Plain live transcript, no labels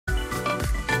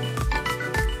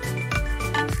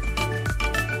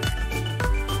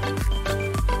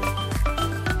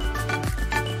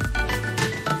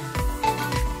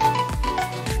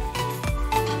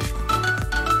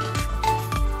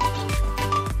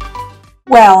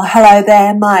Well, hello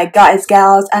there, my guys,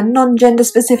 gals, and non-gender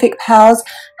specific pals.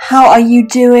 How are you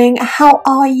doing? How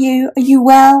are you? Are you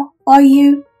well? Are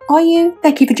you?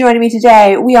 Thank you for joining me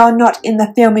today. We are not in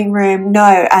the filming room,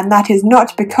 no, and that is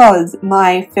not because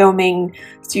my filming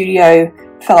studio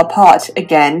fell apart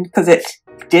again, because it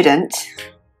didn't.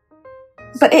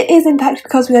 But it is in fact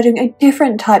because we are doing a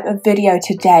different type of video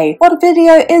today. What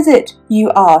video is it, you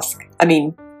ask? I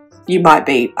mean, you might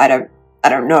be, I don't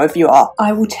know if you are.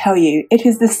 I will tell you, it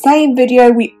is the same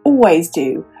video we always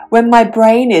do, when my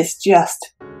brain is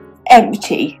just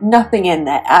empty, nothing in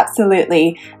there,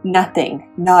 absolutely nothing,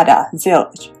 nada,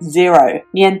 zilch, zero,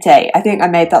 niente. I think I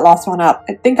made that last one up.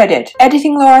 I think I did.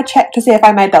 Editing Laura, check to see if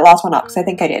I made that last one up, because I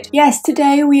think I did. Yes,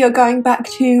 today we are going back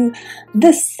to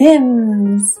The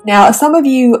Sims. Now, some of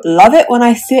you love it when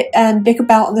I sit and dick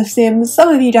about The Sims, some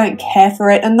of you don't care for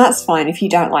it, and that's fine. If you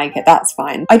don't like it, that's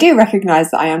fine. I do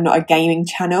recognise that I am not a gaming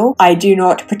channel. I do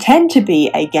not pretend to be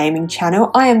a gaming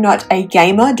channel. I am not a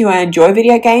gamer. Do I enjoy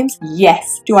video games?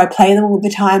 Yes. Do I play them all the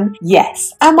time?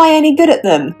 Yes. Am I any good at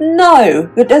them? No.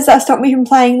 But does that stop me from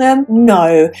playing them?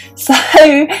 No. So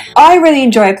I really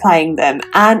enjoy playing them,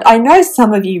 and I know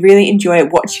some of you really enjoy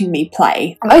watching me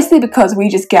play, mostly because we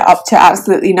just get up to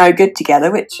absolutely no good together,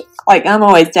 which, like, I'm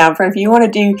always down for. If you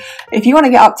want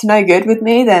to get up to no good with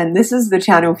me, then this is the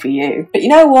channel for you. But you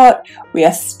know what? We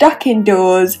are stuck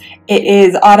indoors. It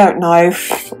is, I don't know,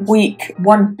 week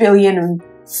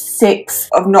 1,000,000,006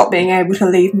 of not being able to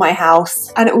leave my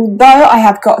house, and although I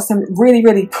have got some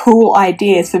really cool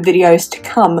ideas for videos to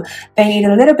come, they need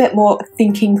a little bit more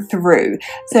thinking through.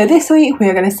 So this week we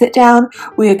are going to sit down,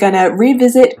 we are going to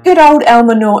revisit good old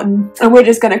Elmer Norton, and we're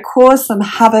just going to cause some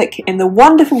havoc in the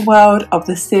wonderful world of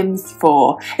The Sims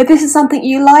 4. If this is something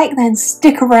you like, then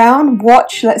stick around,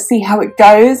 watch, let's see how it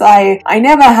goes. I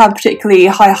never have particularly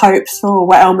high hopes for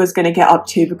what Elmer's going to get up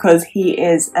to, because he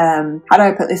is, how do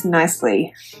I put this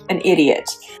nicely, an idiot.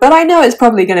 But I know it's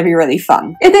probably going to be really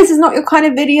fun. If this is not your kind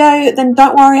of video, then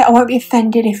don't worry, I won't be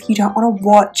offended if you don't want to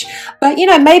watch. But you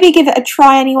know, maybe give it a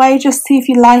try anyway, just see if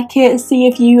you like it, see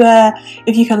if you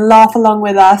can laugh along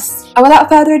with us. And without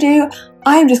further ado,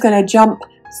 I'm just going to jump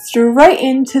straight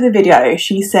into the video.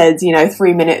 She says, you know,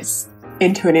 3 minutes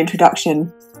into an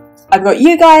introduction. I've got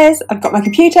you guys, I've got my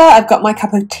computer, I've got my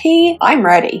cup of tea. I'm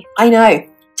ready. I know,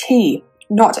 tea,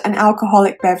 not an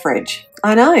alcoholic beverage.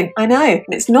 I know. And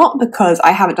it's not because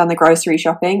I haven't done the grocery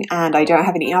shopping and I don't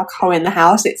have any alcohol in the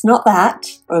house. It's not that,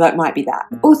 although it might be that.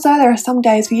 Also, there are some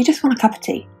days where you just want a cup of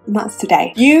tea, and that's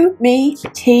today. You, me,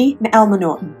 tea, and Elmer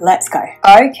Norton. Let's go.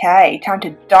 Okay, time to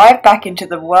dive back into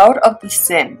the world of The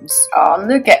Sims. Oh,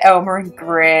 look at Elmer and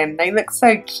Grim. They look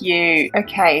so cute.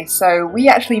 Okay, so we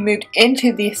actually moved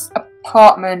into this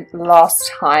apartment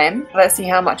last time. Let's see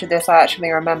how much of this I actually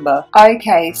remember.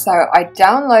 Okay, so I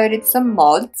downloaded some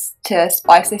mods to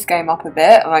spice this game up a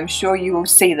bit, and I'm sure you will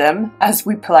see them as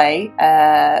we play.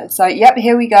 So yep,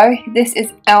 here we go. This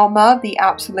is Elmer, the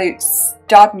absolute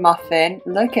stud muffin.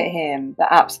 Look at him,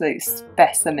 the absolute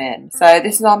specimen. So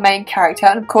this is our main character,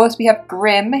 and of course we have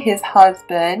Grim, his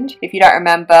husband. If you don't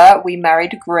remember, we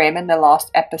married Grim in the last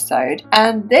episode.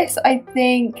 And this, I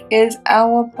think, is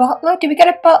our butler. Did we get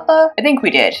a butler? I think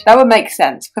we did. That would make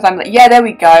sense, because I'm like, yeah, there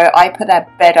we go. I put their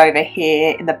bed over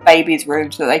here in the baby's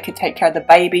room so that they could take care of the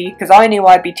baby, because I knew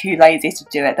I'd be too lazy to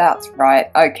do it. That's right.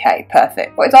 Okay,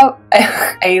 perfect. What is our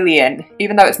alien?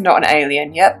 Even though it's not an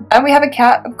alien. Yep. And we have a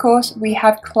cat, of course. We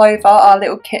have Clover, our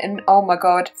little kitten. Oh my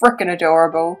god, frickin'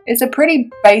 adorable. It's a pretty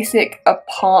basic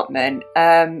apartment.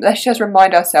 Let's just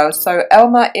remind ourselves. So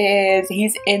Elmer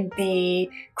he's in the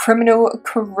criminal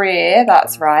career,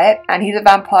 that's right, and he's a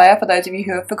vampire. For those of you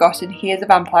who have forgotten, he is a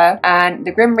vampire. And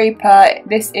the Grim Reaper,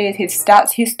 this is his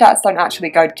stats. His stats don't actually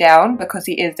go down because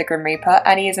he is the Grim Reaper,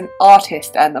 and he is an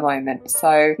artist at the moment.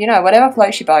 So, you know, whatever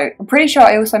floats your boat. I'm pretty sure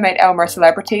I also made Elmer a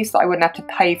celebrity so I wouldn't have to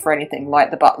pay for anything like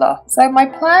the butler. So my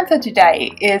plan for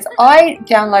today is I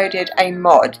downloaded a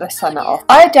mod. Let's turn that off.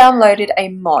 I downloaded a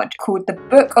mod called the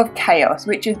Book of Chaos,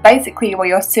 which is basically where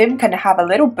your sim can have a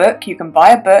little book. You can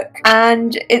buy a book,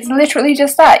 and it's literally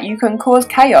just that. You can cause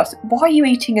chaos. Why are you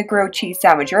eating a grilled cheese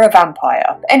sandwich? You're a vampire.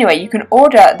 But anyway, you can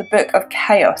order the Book of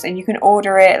Chaos, and you can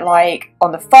order it like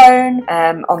on the phone,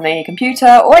 on the computer,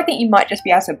 or I think you might just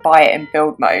be able to buy it in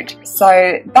build mode.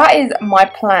 So that is my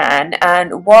plan,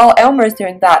 and while Elmer is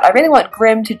doing that, I really want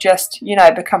Grim to just, you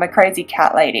know, become a crazy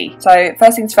cat lady. So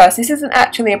first things first, this isn't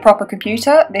actually a proper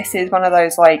computer. This is one of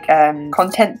those like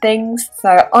content things.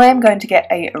 So I am going to get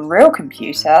a real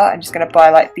computer. I'm just going to buy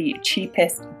like the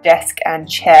cheapest desk and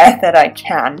chair that I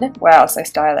can. Wow, so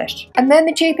stylish. And then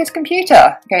the cheapest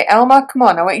computer. Okay, Elmer, come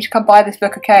on, I want you to come buy this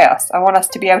Book of Chaos. I want us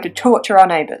to be able to torture our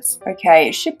neighbours. Okay,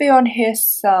 it should be on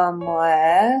his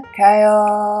somewhere.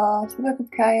 Chaos. Look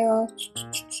at chaos.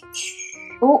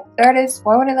 Oh, there it is.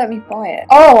 Why won't it let me buy it?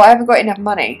 Oh, I haven't got enough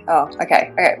money. Oh,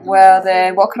 okay. Okay, well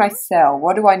then, what can I sell?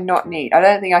 What do I not need? I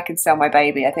don't think I can sell my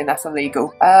baby. I think that's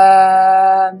illegal.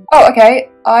 Oh, okay.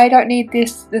 I don't need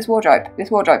this wardrobe.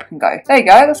 This wardrobe can go. There you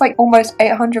go. That's like almost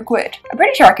 800 quid. I'm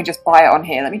pretty sure I can just buy it on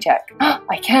here. Let me check.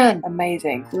 I can.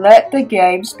 Amazing. Let the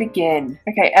games begin.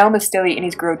 Okay, Elmer's still eating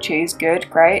his grilled cheese. Good,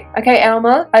 great. Okay,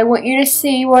 Elmer, I want you to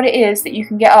see what it is that you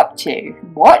can get up to.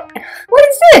 What? What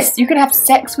is this? You can have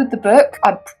sex with the book?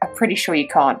 I'm pretty sure you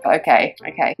can't, but okay.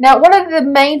 Okay. Now, one of the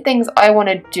main things I want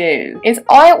to do is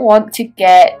I want to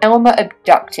get Elmer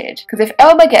abducted. Because if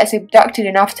Elmer gets abducted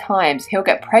enough times, he'll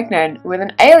get pregnant with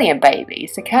an alien baby.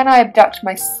 So can I abduct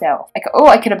myself? Oh,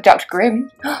 I can abduct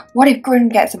Grim. What if Grim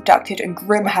gets abducted and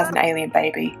Grim has an alien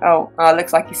baby? Oh, it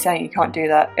looks like he's saying you can't do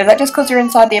that. Is that just because you're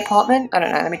inside the apartment? I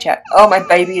don't know. Let me check. Oh, my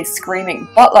baby is screaming.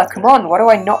 Butler, come on. What do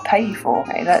I not pay you for?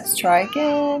 Okay, let's try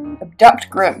again. Abduct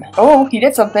Grim. Oh, he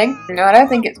did something. No, I don't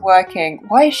think it's working.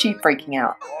 Why is she freaking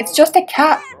out? It's just a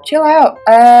cat. Chill out.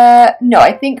 No,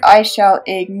 I think I shall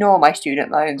ignore my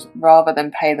student loans rather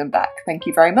than pay them back. Thank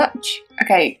you very much.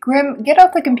 Okay, Grim, get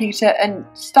off the computer and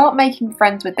start making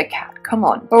friends with the cat. Come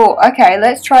on. Oh, okay,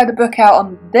 let's try the book out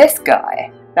on this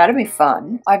guy. That'd be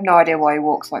fun. I have no idea why he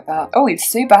walks like that. Oh, he's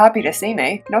super happy to see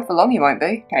me. Not for long he won't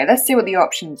be. Okay, let's see what the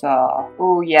options are.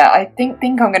 Oh yeah, I think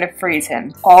I'm gonna freeze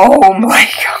him. Oh my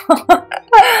god.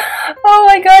 Oh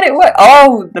my god, it worked.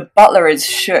 Oh, the butler is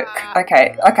shook.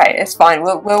 Okay, it's fine.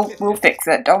 We'll fix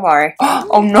it. Don't worry.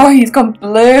 Oh no, he's gone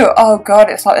blue. Oh god,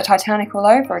 it's like the Titanic all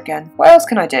over again. What else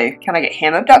can I do? Can I get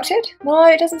him abducted? No,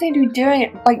 it doesn't seem to be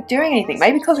doing anything.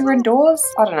 Maybe because we're indoors?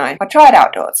 I don't know. I'll try it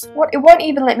outdoors. What? It won't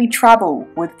even let me travel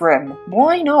with Grim.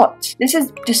 Why not? This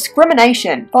is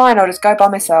discrimination. Fine, I'll just go by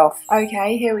myself.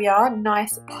 Okay, here we are.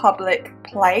 Nice public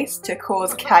place to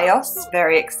cause chaos.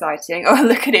 Very exciting. Oh,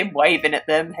 look at him waving at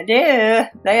them. Hello.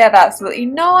 They have absolutely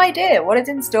no idea what is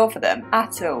in store for them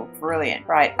at all. Brilliant.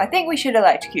 Right, I think we should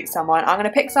electrocute someone. I'm going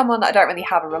to pick someone that I don't really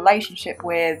have a relationship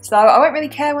with, so I won't really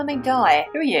care when they die.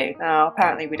 Who are you? Oh,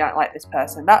 apparently we don't like this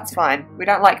person. That's fine. We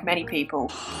don't like many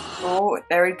people. Oh,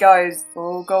 there he goes.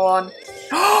 Oh, go on.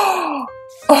 Oh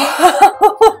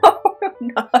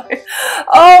no.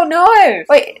 Oh no.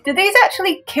 Wait, do these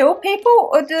actually kill people?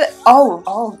 Or do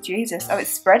oh Jesus. Oh,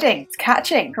 it's spreading. It's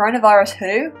catching. Coronavirus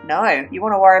who? No. You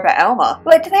want to worry about Elmer.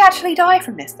 Like, do they actually die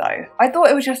from this though? I thought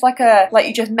it was just like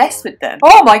you just mess with them.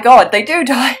 Oh my god, they do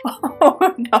die.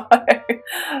 Oh no.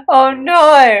 Oh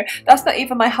no. That's not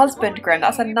even my husband, Grim.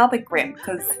 That's another Grim,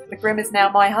 because the Grim is now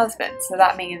my husband. So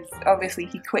that means obviously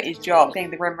he quit his job being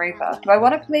the Grim Reaper. Do I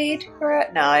want to plead for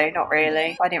it? No, not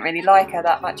really. I didn't really like her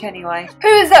that much anyway. Who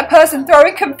is that person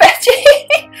throwing confetti?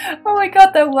 Oh my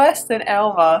god, they're worse than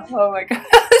Elmer. Oh my god.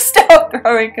 Stop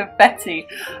throwing confetti.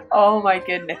 Oh my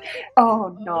goodness.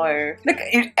 Oh no. Look,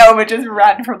 Elmer just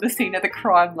ran from the scene of the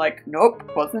crime like,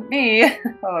 nope, wasn't me.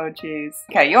 Oh jeez.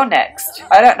 Okay, you're next.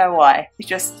 I don't know why. It's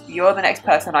just, you're the next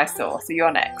person I saw, so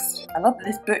you're next. I love that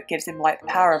this book gives him like the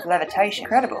power of levitation.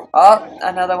 Incredible. Oh,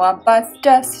 another one bites the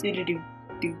dust.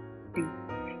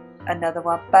 Another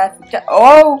one bites the dust.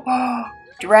 Oh!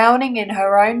 Drowning in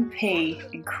her own pee.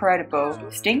 Incredible.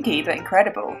 Stinky, but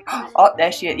incredible. Oh,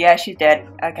 there she is. Yeah, she's dead.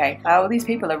 Okay. Oh, these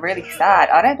people are really sad.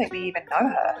 I don't think we even know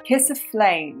her. Kiss of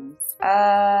Flames.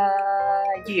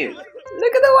 You.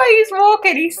 Look at the way he's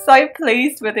walking. He's so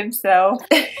pleased with himself.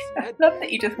 I love that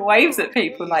he just waves at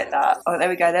people like that. Oh, there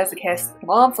we go. There's a kiss. Come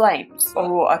on, Flames.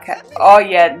 Oh, okay. Oh,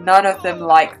 yeah. None of them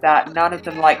like that. None of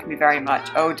them like me very much.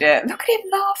 Oh, dear. Look at him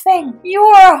laughing. You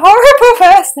are a horrible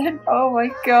person. Oh, my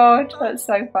God. That's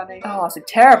so funny. Oh, it's a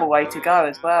terrible way to go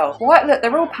as well. What? Look,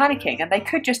 they're all panicking and they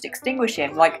could just extinguish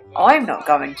him. Like, I'm not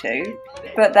going to.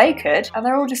 But they could. And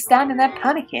they're all just standing there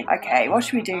panicking. Okay, what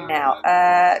should we do now?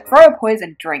 Throw a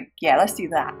poison drink. Yeah, let's do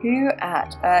that. Who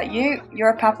at?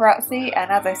 You're a paparazzi,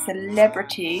 and as a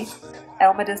celebrity,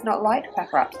 Elmer does not like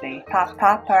paparazzi.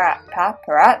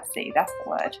 Paparazzi, that's the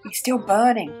word. He's still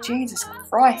burning. Jesus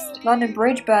Christ. London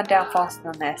Bridge burned down faster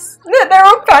than this. Look, they're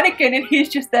all panicking and he's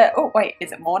just there. Oh, wait,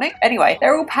 is it morning? Anyway,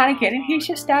 they're all panicking and he's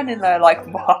just standing there like,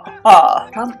 wah.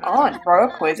 Come on, throw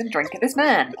a poison drink at this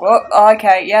man. Well,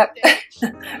 okay, yep.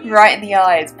 Right in the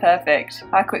eyes, perfect.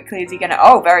 How quickly is he gonna?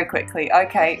 Oh, very quickly.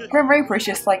 Okay. Grim Reaper is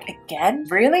just like, again?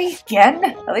 Really? Again?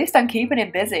 At least I'm keeping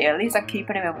him busy. At least I'm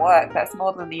keeping him in work. That's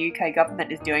more than the UK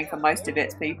government is doing for most of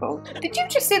its people. Did you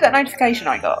just see that notification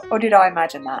I got? Or did I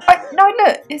imagine that? No,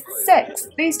 look, it's sex.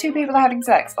 These two people are having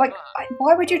sex. Like,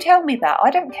 why would you tell me that? I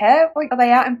don't care. Like, are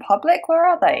they out in public? Where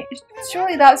are they?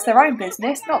 Surely that's their own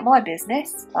business, not my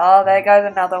business. Oh, there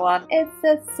goes another one. It's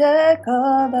a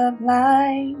circle of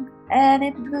life. and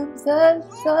it moves the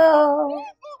soul.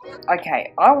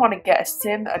 Okay, I want to get a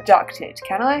sim abducted,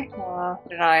 can I? I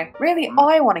don't know. Really,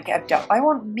 I want to get abducted. I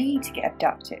want me to get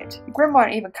abducted. Grim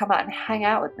won't even come out and hang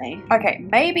out with me. Okay,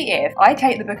 maybe if I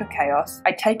take the Book of Chaos,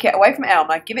 I take it away from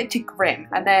Elmer, give it to Grim,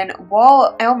 and then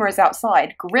while Elmer is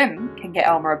outside, Grim can get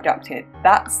Elmer abducted.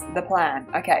 That's the plan.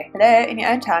 Okay, hello, in your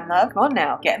own time, love. Come on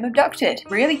now, get him abducted.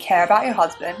 Really care about your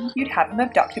husband, you'd have him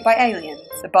abducted by aliens.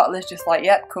 The butler's just like,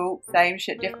 yep, cool, same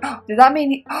shit, different. Does that mean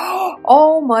he...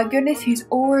 Oh my goodness, he's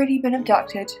already been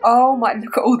abducted. Oh my,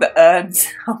 look at all the urns.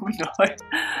 Oh no.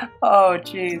 Oh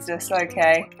Jesus,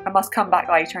 okay. I must come back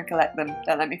later and collect them.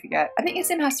 Don't let me forget. I think your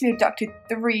sim has to be abducted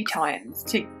 3 times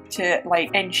to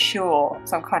like ensure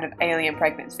some kind of alien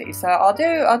pregnancy. So I'll do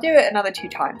it another 2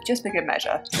 times, just for good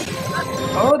measure.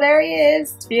 Oh, there he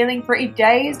is. Feeling pretty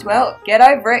dazed? Well, get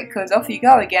over it, cause off you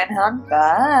go again, hun.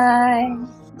 Bye.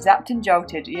 Zapped and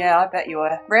jolted. Yeah, I bet you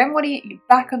were. Grim, what are you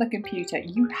back on the computer?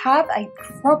 You have a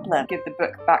problem. Give the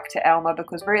book back to Elmer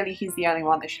because really he's the only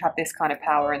one that should have this kind of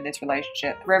power in this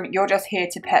relationship. Grim, you're just here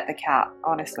to pet the cat.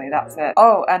 Honestly, that's it.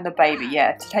 Oh, and the baby.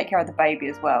 Yeah, to take care of the baby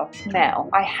as well. Now,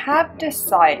 I have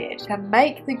decided to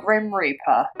make the Grim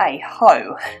Reaper a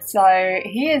hoe. So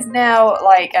he is now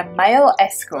like a male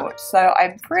escort. So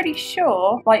I'm pretty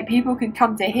sure like people can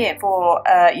come to him for,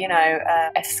 you know,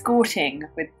 escorting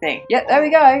with things. Yep, there we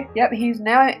go. Yep, he's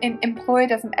now employed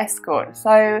as an escort.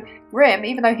 So Grim,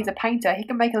 even though he's a painter, he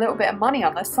can make a little bit of money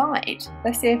on the side.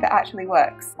 Let's see if it actually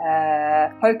works.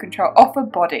 Hoe control, offer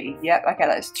body. Yep, okay,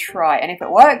 let's try. And if it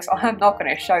works, I'm not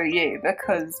going to show you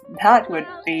because that would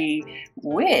be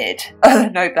weird.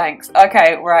 No thanks.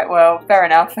 Okay, right, well, fair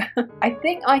enough. I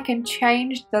think I can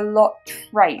change the lot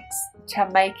traits to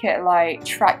make it like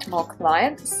attract more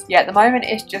clients. Yeah, at the moment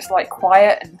it's just like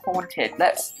quiet and haunted.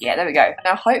 Yeah, there we go.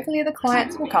 Now hopefully the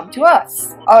clients will come to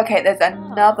us. Okay, there's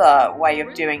another way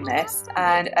of doing this,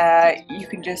 and you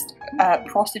can just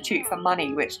prostitute for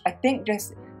money, which I think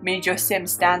just means your sim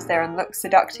stands there and looks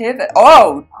seductive.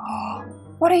 Oh!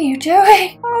 What are you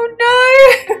doing?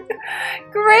 Oh no!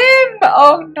 Grim!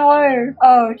 Oh no!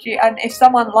 Oh gee, and if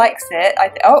someone likes it,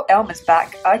 oh, Elmer's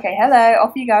back. Okay, hello,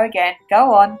 off you go again.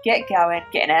 Go on, get going.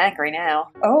 Getting angry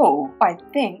now. Oh, I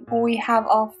think we have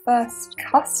our first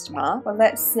customer. Well,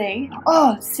 let's see.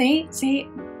 Oh, see,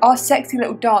 our sexy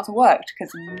little dance worked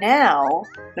because now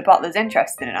the butler's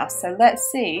interested in us. So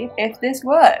let's see if this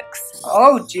works.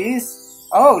 Oh jeez.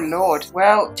 Oh lord.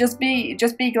 Well, just be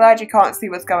glad you can't see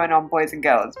what's going on, boys and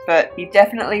girls. But he's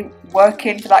definitely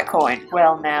working for that coin.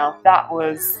 Well now, that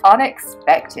was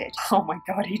unexpected. Oh my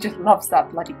god, he just loves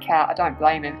that bloody cat. I don't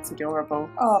blame him, it's adorable.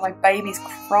 Oh, my baby's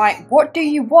crying. What do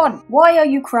you want? Why are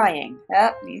you crying?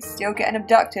 Yeah, he's still getting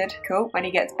abducted. Cool. When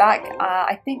he gets back,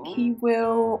 I think he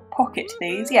will pocket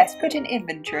these. Yes, put in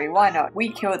inventory, why not? We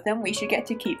killed them, we should get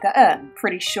to keep the urn.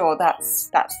 Pretty sure that's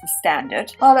the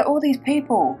standard. Oh, look, all these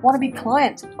people want to be clients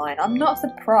of mine. I'm not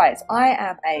surprised. I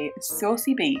am a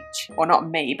saucy beach. Well, not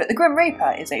me, but the Grim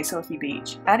Reaper is a saucy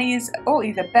beach. And he's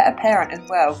a better parent as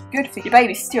well. Good for you. Your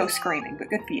baby's still screaming, but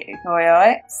good for you. Oi,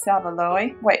 oi,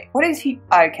 Savaloi. Wait, what is he?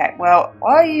 Okay, well,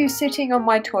 why are you sitting on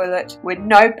my toilet with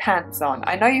no pants on?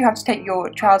 I know you have to take your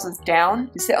trousers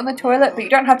down to sit on the toilet, but you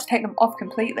don't have to take them off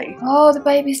completely. Oh, the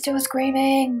baby's still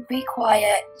screaming. Be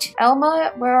quiet.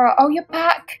 Elmer, oh, you're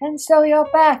back. And so you're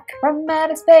back from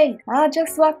outer space. I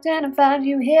just walked in and found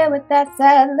you here with that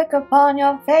sad look upon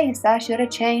your face. I should have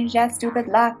changed that stupid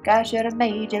lock. I should have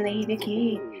made you leave your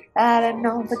key. I don't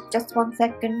know, but just 1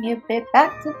 second, you'll be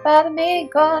back to bother me.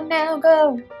 Go on now,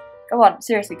 go. Go on,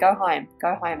 seriously, go home.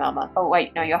 Go home, Elmer. Oh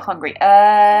wait, no, you're hungry.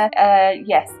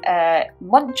 Yes,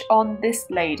 munch on this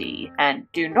lady. And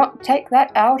do not take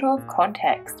that out of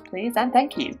context, please, and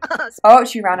thank you. Oh,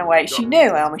 she ran away. She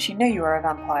knew, Elmer, she knew you were a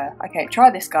vampire. Okay, try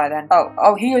this guy then.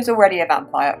 Oh, he was already a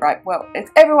vampire. Right, well, is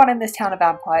everyone in this town a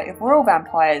vampire? If we're all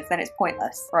vampires, then it's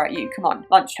pointless. Right, you, come on,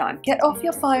 lunchtime. Get off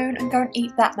your phone and go and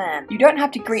eat that man. You don't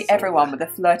have to greet everyone with a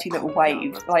flirty little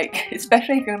wave. Like,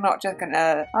 especially if you're not just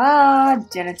gonna,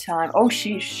 dinner time. Oh,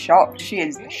 she's shocked. She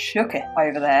is shook it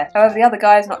over there. However, the other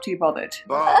guy's not too bothered.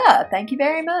 Thank you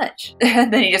very much.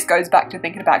 And then he just goes back to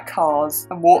thinking about cars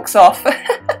and walks off.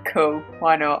 Cool,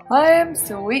 why not? Home,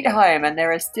 sweet home, and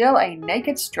there is still a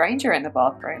naked stranger in the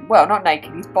bathroom. Well, not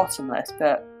naked, he's bottomless,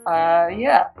 but,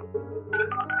 yeah.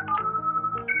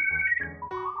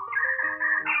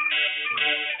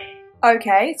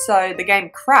 Okay, so the game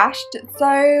crashed.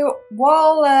 So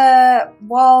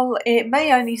while it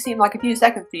may only seem like a few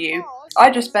seconds to you, I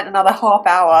just spent another half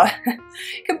hour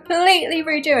completely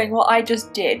redoing what I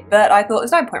just did, but I thought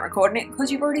there's no point recording it because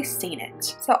you've already seen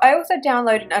it. So I also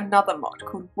downloaded another mod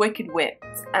called Wicked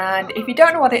Whims, and if you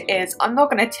don't know what it is, I'm not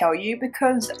going to tell you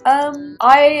because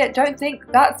I don't think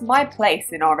that's my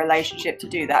place in our relationship to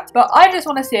do that. But I just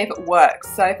want to see if it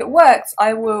works. So if it works,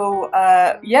 I will,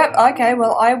 yep, okay,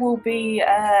 well I will be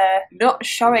not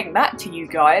showing that to you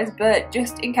guys, but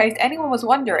just in case anyone was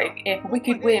wondering if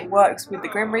Wicked Whim works with the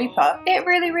Grim Reaper, it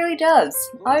really does.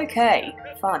 Okay,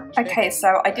 fun. Okay,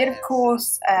 so I did of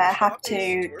course have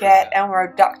to get Elmer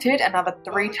abducted another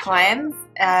 3 times.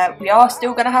 We are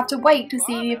still going to have to wait to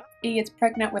see if he is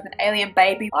pregnant with an alien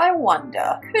baby. I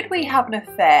wonder, could we have an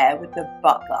affair with the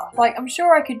butler? Like, I'm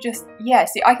sure I could just, yeah,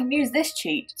 see, I can use this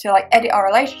cheat to like edit our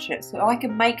relationship so I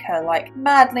can make her like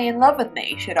madly in love with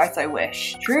me, should I so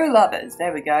wish. True lovers,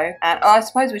 there we go. And I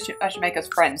suppose I should make us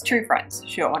friends, true friends,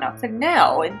 sure, why not? So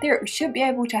now, in theory, we should be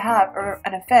able to have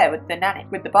an affair with the nanny,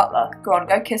 with the butler. Go on,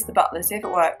 go kiss the butler, see if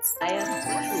it works.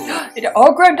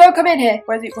 Oh, Grim, don't come in here.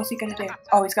 What's he gonna do?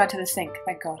 Oh, he's going to the sink,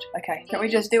 thank God. Okay, can we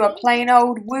just do a plain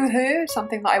old woohoo?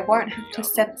 Something that I won't have to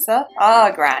censor? Ah,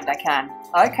 grand, I can.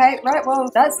 Okay, right, well,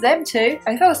 that's them two.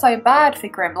 I feel so bad for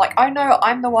Grim. Like, I know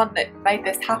I'm the one that made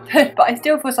this happen, but I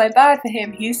still feel so bad for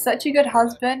him. He's such a good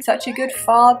husband, such a good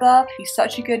father, he's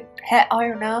such a good pet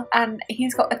owner, and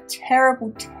he's got a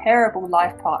terrible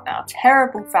life partner.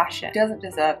 Terrible fashion. Doesn't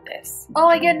deserve this. Oh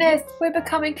my goodness, we're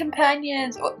becoming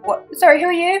companions. What? Sorry, who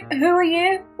are you? Who are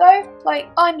you, though? Like,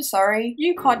 I'm sorry.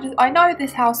 You can't just, I know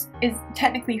this house is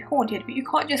technically haunted, but you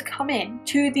can't just come in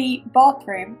to the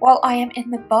bathroom while I am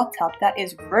in the bathtub. That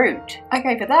is rude.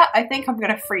 Okay, for that, I think I'm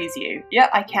gonna freeze you. Yeah,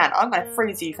 I can. I'm gonna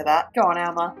freeze you for that. Go on,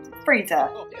 Elmer. Freeze her.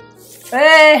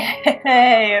 Hey,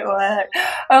 it worked.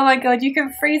 Oh my God, you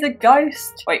can freeze a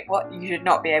ghost. Wait, what? You should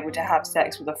not be able to have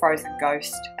sex with a frozen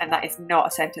ghost. And that is not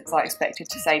a sentence I expected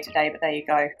to say today, but there you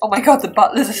go. Oh my God, the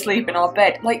butler's asleep in our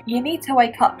bed. Like, you need to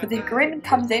wake up, because if Grim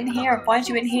comes in here and finds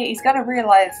you in here, he's gonna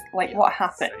realize, like, what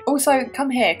happened. Also, come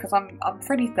here, because I'm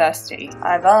pretty thirsty.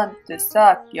 I want to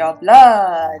suck your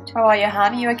blood. How are you,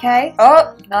 honey? You okay?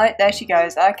 Oh, no, there she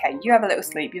goes. Okay, you have a little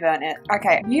sleep. You've earned it.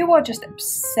 Okay, you are just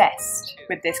obsessed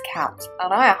with this cat,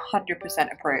 and I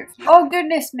 100% approve. Oh,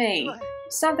 goodness me.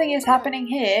 Something is happening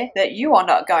here that you are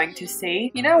not going to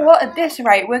see. You know what? At this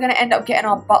rate, we're going to end up getting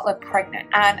our butler pregnant.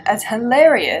 And as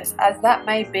hilarious as that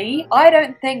may be, I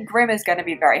don't think Grim is going to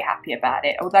be very happy about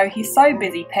it. Although he's so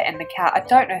busy petting the cat, I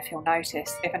don't know if he'll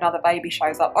notice if another baby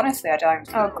shows up. Honestly, I don't.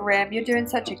 Oh, Grim, you're doing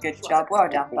such a good job. Well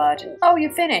done, bud. Oh,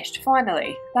 you're finished,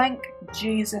 finally. Thank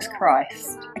Jesus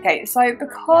Christ. Okay, so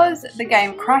because the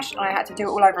game crashed and I had to do it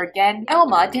all over again,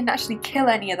 Elmer didn't actually kill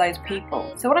any of those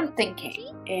people. So what I'm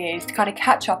thinking is to kind of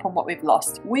catch up on what we've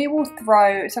lost. We will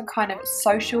throw some kind of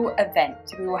social event.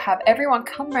 We will have everyone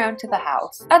come round to the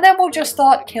house and then we'll just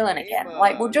start killing again.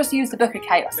 Like, we'll just use the Book of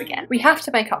Chaos again. We have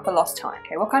to make up for lost time.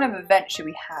 Okay, what kind of event should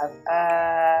we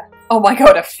have? Oh my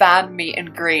God, a fan meet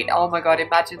and greet. Oh my God,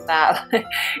 imagine that.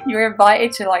 You're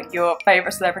invited to like your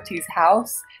favourite celebrity's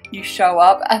house. You show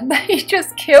up and they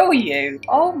just kill you.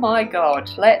 Oh my God,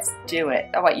 let's do it.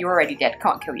 Oh wait, you're already dead,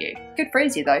 can't kill you. Could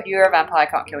freeze you though. You're a vampire,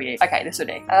 can't kill you. Okay, this will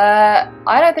do.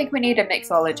 I don't think we need a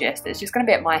mixologist. It's just gonna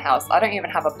be at my house. I don't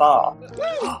even have a bar.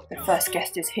 The first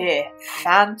guest is here.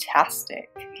 Fantastic.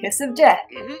 Kiss of death.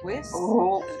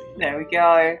 Oh, there we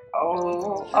go.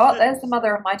 Oh, there's the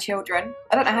mother of my children.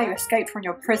 I don't know how you escaped from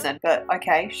your prison, but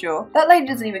okay, sure. That lady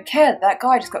doesn't even care that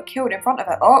guy just got killed in front of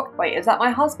her. Oh, wait, is that my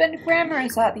husband, Grim, or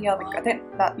is that the other? I think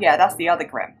that, yeah, that's the other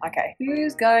Grim. Okay,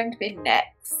 who's going to be next?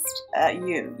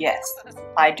 You, yes.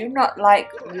 I do not like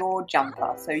your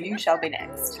jumper, so you shall be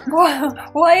next.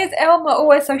 Why is Elmer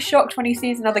always so shocked when he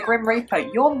sees another Grim Reaper?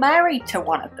 You're married to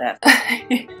one of them.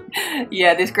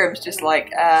 Yeah, this Grim's just like,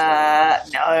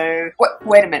 no.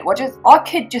 Wait a minute, our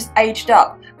kid just aged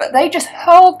up, but they just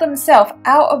hurled themselves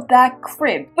out of their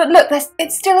crib. But look,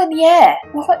 it's still in the air.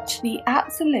 What the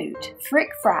absolute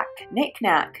frick-frack,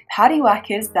 knick-knack,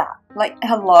 paddywhack is that? Like,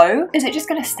 hello? Is it just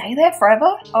gonna stay there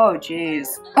forever? Oh, jeez.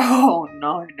 Oh,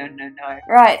 no.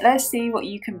 Right, let's see what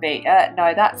you can be.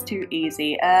 No, that's too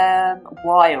easy.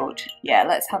 Wild. Yeah,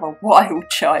 let's have a wild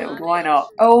child. Why not?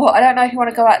 Oh, I don't know if you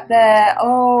want to go out there.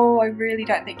 Oh, I really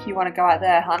don't think you want to go out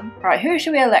there, hun. Right, who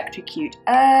should we electrocute?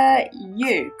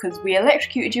 You, because we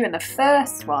electrocuted you in the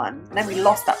first one, and then we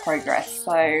lost that progress.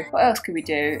 So, what else could we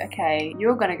do? Okay,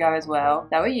 you're gonna go as well.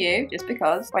 So are you, just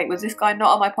because. Wait, was this guy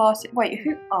not on my party? Wait,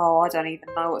 who? Oh, Oh, I don't even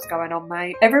know what's going on,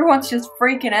 mate. Everyone's just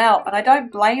freaking out, and I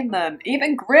don't blame them.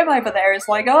 Even Grim over there is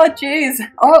like, oh, jeez.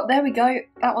 Oh, there we go.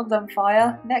 That one's on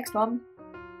fire. Next one.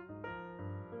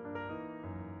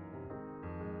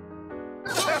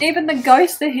 Even the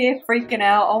ghosts are here freaking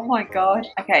out. Oh my god.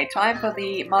 Okay, time for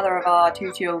the mother of our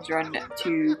 2 children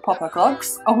to pop her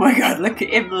clogs. Oh my god, look at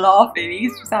him laughing.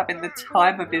 He's just having the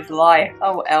time of his life.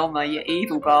 Oh, Elmer, you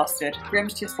evil bastard.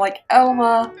 Grim's just like,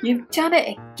 Elmer, you've done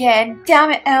it again. Damn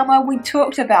it, Elmer, we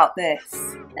talked about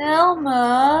this.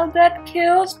 Elmer, that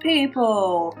kills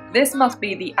people. This must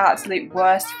be the absolute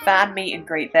worst fan meet and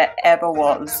greet there ever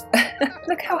was.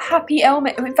 Look how happy Elmer,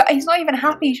 in fact, he's not even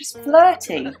happy, he's just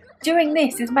flirty. Doing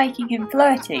this is making him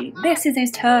flirty. This is his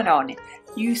turn on.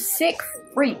 You sick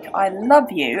freak, I love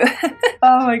you.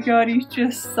 Oh my god, he's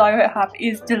just so happy.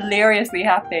 He's deliriously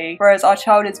happy. Whereas our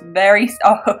child is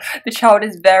the child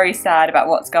is very sad about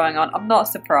what's going on. I'm not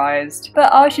surprised.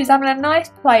 But oh, she's having a nice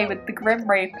play with the Grim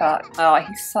Reaper. Oh,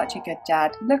 he's such a good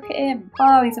dad. Look at him.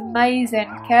 Oh, he's amazing.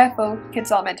 Careful,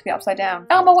 kids aren't meant to be upside down.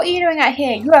 Elmer, what are you doing out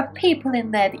here? You have people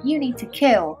in there that you need to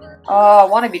kill. Oh,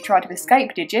 one of you tried to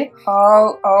escape, did you?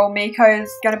 Oh,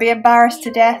 Miko's gonna be embarrassed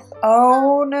to death.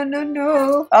 Oh,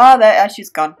 no. Oh, there, she's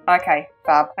gone. Okay,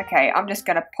 fab. Okay, I'm just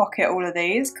gonna pocket all of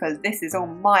these because this is all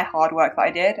my hard work that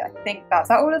I did. I think that's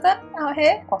all of them out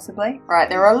here, possibly. Right,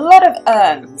 there are a lot of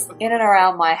urns in and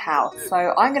around my house,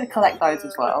 so I'm gonna collect those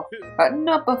as well. But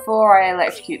not before I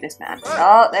electrocute this man.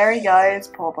 Oh, there he goes,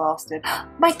 poor bastard.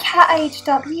 My cat aged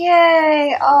up,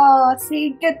 yay! Oh,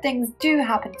 see, good things do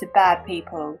happen to bad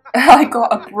people. I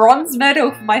got a bronze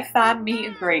medal for my fan meet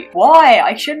and greet. Why?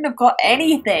 I shouldn't have got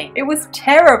anything. It was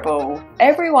terrible.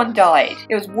 Everyone died.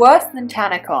 It was worse than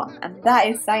TanaCon, and that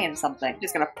is saying something.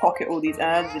 Just gonna pocket all these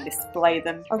urns and display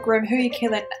them. Oh, Grim, who are you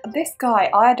killing? This guy,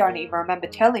 I don't even remember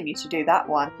telling you to do that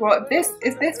one. Well,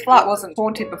 if this flat wasn't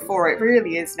haunted before, it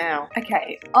really is now.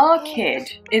 Okay, our kid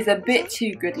is a bit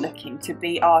too good looking to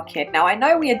be our kid. Now, I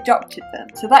know we adopted them,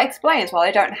 so that explains why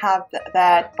they don't have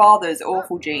their father's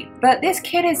awful gene. But this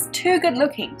kid is too good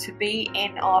looking to be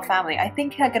in our family. I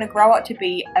think they're gonna grow up to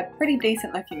be a pretty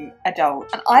decent looking adult,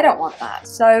 and I don't want that.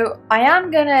 So I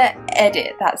am gonna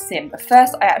edit that sim, but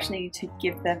first I actually need to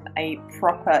give them a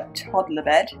proper toddler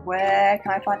bed. Where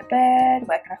can I find a bed?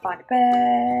 Where can I find a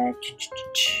bed?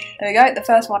 There we go, the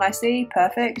first one I see,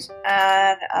 perfect.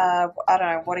 And I don't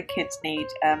know, what do kids need?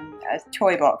 A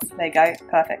toy box, there you go,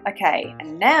 perfect. Okay,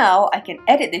 and now I can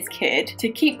edit this kid to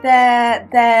keep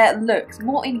their looks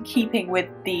more in keeping with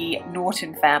the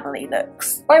Norton family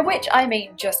looks. By which I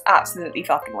mean just absolutely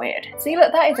fucking weird. See,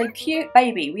 look, that is a cute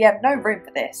baby. We have no room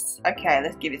for this. Okay,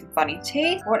 let's give it some funny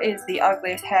teeth. What is the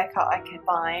ugliest haircut I can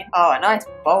find? Oh, a nice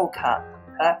bowl cut.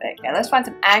 Perfect. Yeah, let's find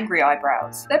some angry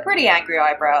eyebrows. They're pretty angry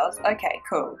eyebrows. Okay,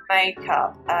 cool.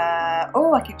 Makeup.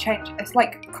 Oh, I can change. It's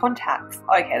like contacts.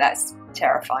 Okay, that's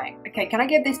terrifying. Okay, can I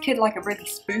give this kid like a really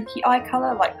spooky eye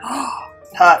color? Like, oh,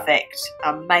 perfect.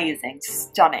 Amazing.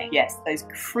 Stunning. Yes, those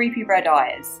creepy red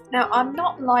eyes. Now, I'm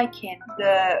not liking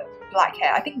the black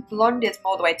hair. I think blonde is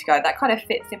more the way to go. That kind of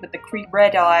fits in with the creepy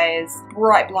red eyes,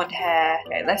 bright blonde hair.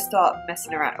 Okay, let's start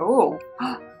messing around. Oh,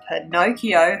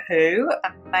 Pinocchio, who?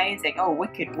 Amazing. Oh,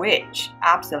 Wicked Witch.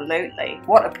 Absolutely.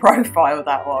 What a profile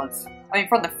that was. I mean,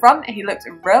 from the front, he looks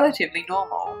relatively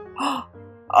normal.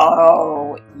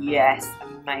 Oh, yes.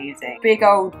 Amazing. Big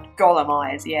old golem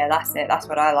eyes. Yeah, that's it. That's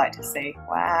what I like to see.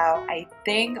 Wow. A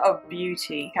thing of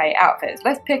beauty. Okay, outfits.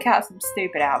 Let's pick out some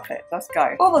stupid outfits. Let's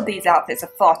go. All of these outfits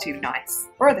are far too nice.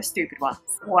 Where are the stupid ones?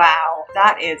 Wow.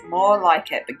 That is more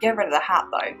like it. But get rid of the hat,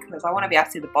 though, because I want to be able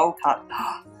to see the bowl cut.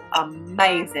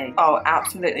 Amazing. Oh,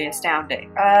 absolutely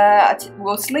astounding.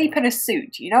 We'll sleep in a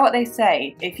suit. You know what they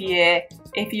say?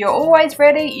 If you're always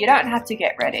ready, you don't have to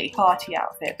get ready. Party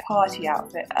outfit, party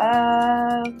outfit.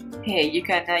 Here, you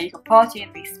can party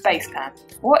in these space pants.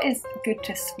 What is good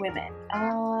to swim in?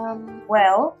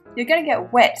 Well, you're gonna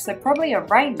get wet, so probably a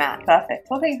rain mat. Perfect.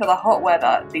 Something for the hot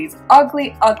weather. These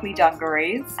ugly, ugly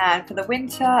dungarees. And for the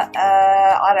winter,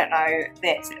 I don't know,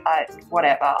 this.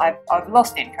 Whatever. I've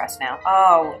lost interest now.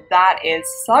 Oh, that is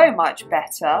so much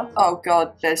better. Oh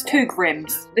god, there's 2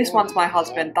 Grims. This one's my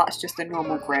husband. That's just a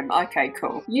normal Grim. Okay,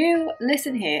 cool. You,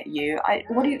 listen here, you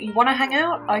want to hang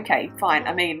out? Okay, fine.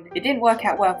 I mean, it didn't work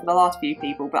out well for the last few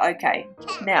people, but okay.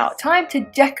 Now, time to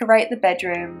decorate the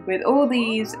bedroom with all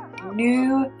these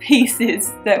new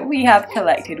pieces that we have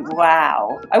collected.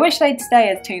 Wow. I wish they'd stay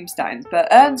as tombstones, but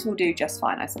urns will do just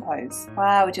fine, I suppose.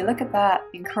 Wow, would you look at that?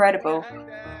 Incredible.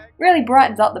 Really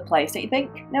brightens up the place, don't you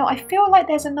think? Now, I feel like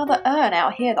there's another urn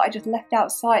out here that I just left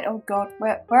outside. Oh god,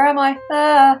 where am I?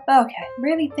 Okay.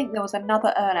 Really think there was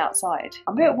another urn outside.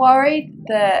 I'm a bit worried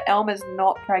that Elmer's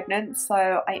not pregnant,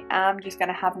 so I am just going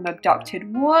to have him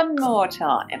abducted one more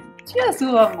time. Just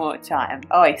one more time.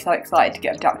 Oh, he's so excited to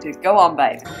get abducted. Go on,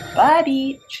 babe. Bye,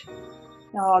 beach.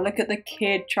 Oh, look at the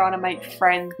kid trying to make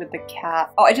friends with the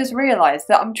cat. Oh, I just realised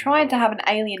that I'm trying to have an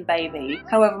alien baby.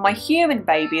 However, my human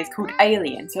baby is called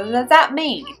Alien. So does that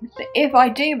mean that if I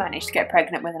do manage to get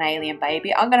pregnant with an alien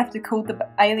baby, I'm going to have to call the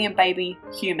alien baby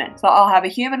human. So I'll have a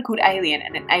human called Alien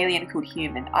and an alien called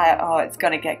human. Oh, it's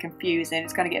going to get confusing.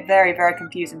 It's going to get very, very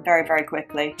confusing very, very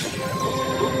quickly.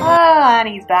 Ah, and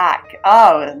he's back.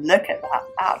 Oh, look at that.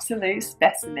 Absolute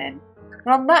specimen.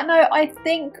 And on that note, I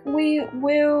think we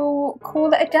will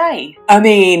call it a day. I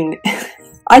mean,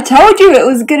 I told you it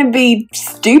was going to be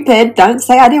stupid. Don't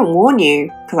say I didn't warn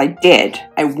you, because I did.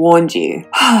 I warned you.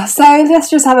 So let's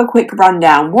just have a quick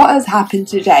rundown. What has happened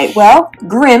today? Well,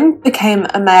 Grim became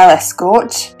a male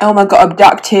escort. Elmer got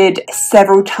abducted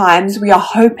several times. We are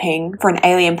hoping for an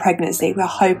alien pregnancy. We're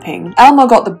hoping. Elmer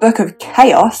got the Book of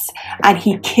Chaos, and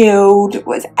he killed,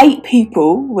 8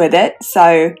 people with it.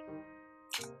 So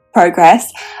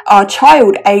progress. Our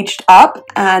child aged up,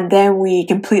 and then we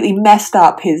completely messed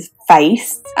up his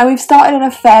face, and we've started an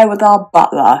affair with our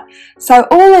butler. So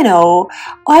all in all,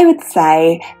 I would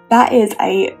say that is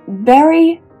a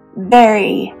very,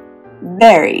 very,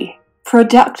 very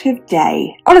productive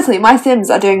day. Honestly, my Sims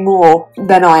are doing more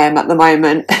than I am at the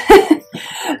moment.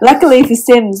 Luckily for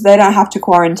Sims, they don't have to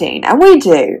quarantine, and we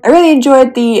do. I really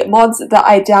enjoyed the mods that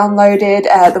I downloaded.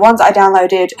 The ones I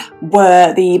downloaded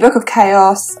were the Book of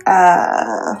Chaos,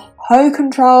 Hoe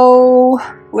Control,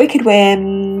 Wicked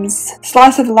Whims,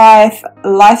 Slice of Life,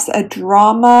 Life's a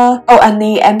Drama, oh, and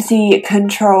the MC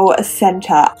Control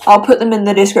Center. I'll put them in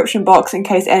the description box in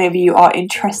case any of you are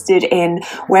interested in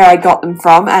where I got them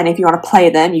from, and if you want to play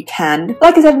them, you can.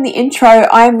 Like I said in the intro,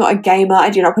 I am not a gamer. I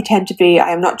do not pretend to be. I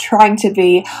am not trying to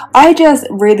be. I just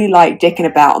really like dicking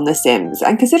about on The Sims,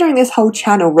 and considering this whole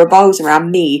channel revolves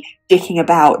around me dicking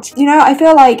about, you know, I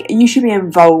feel like you should be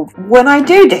involved when I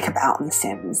do dick about on The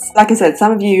Sims. Like I said,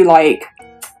 some of you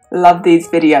love these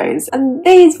videos, and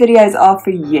these videos are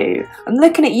for you. I'm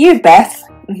looking at you, Beth.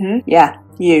 Yeah,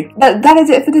 you. But that is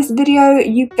it for this video,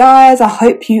 you guys. I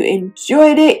hope you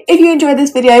enjoyed it. If you enjoyed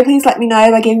this video, please let me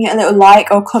know by giving it a little like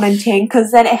or commenting,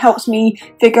 because then it helps me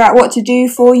figure out what to do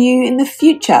for you in the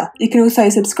future. You can also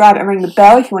subscribe and ring the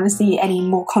bell if you want to see any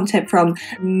more content from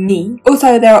me.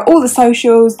 Also, there are all the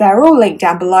socials. They're all linked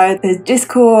down below. There's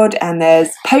Discord, and there's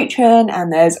Patreon,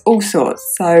 and there's all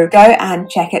sorts. So go and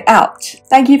check it out.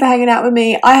 Thank you for hanging out with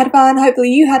me. I had fun.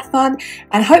 Hopefully you had fun,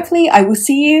 and hopefully I will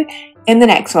see you in the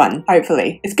next one.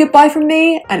 Hopefully. It's goodbye from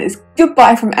me, and it's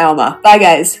goodbye from Elmer. Bye,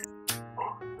 guys.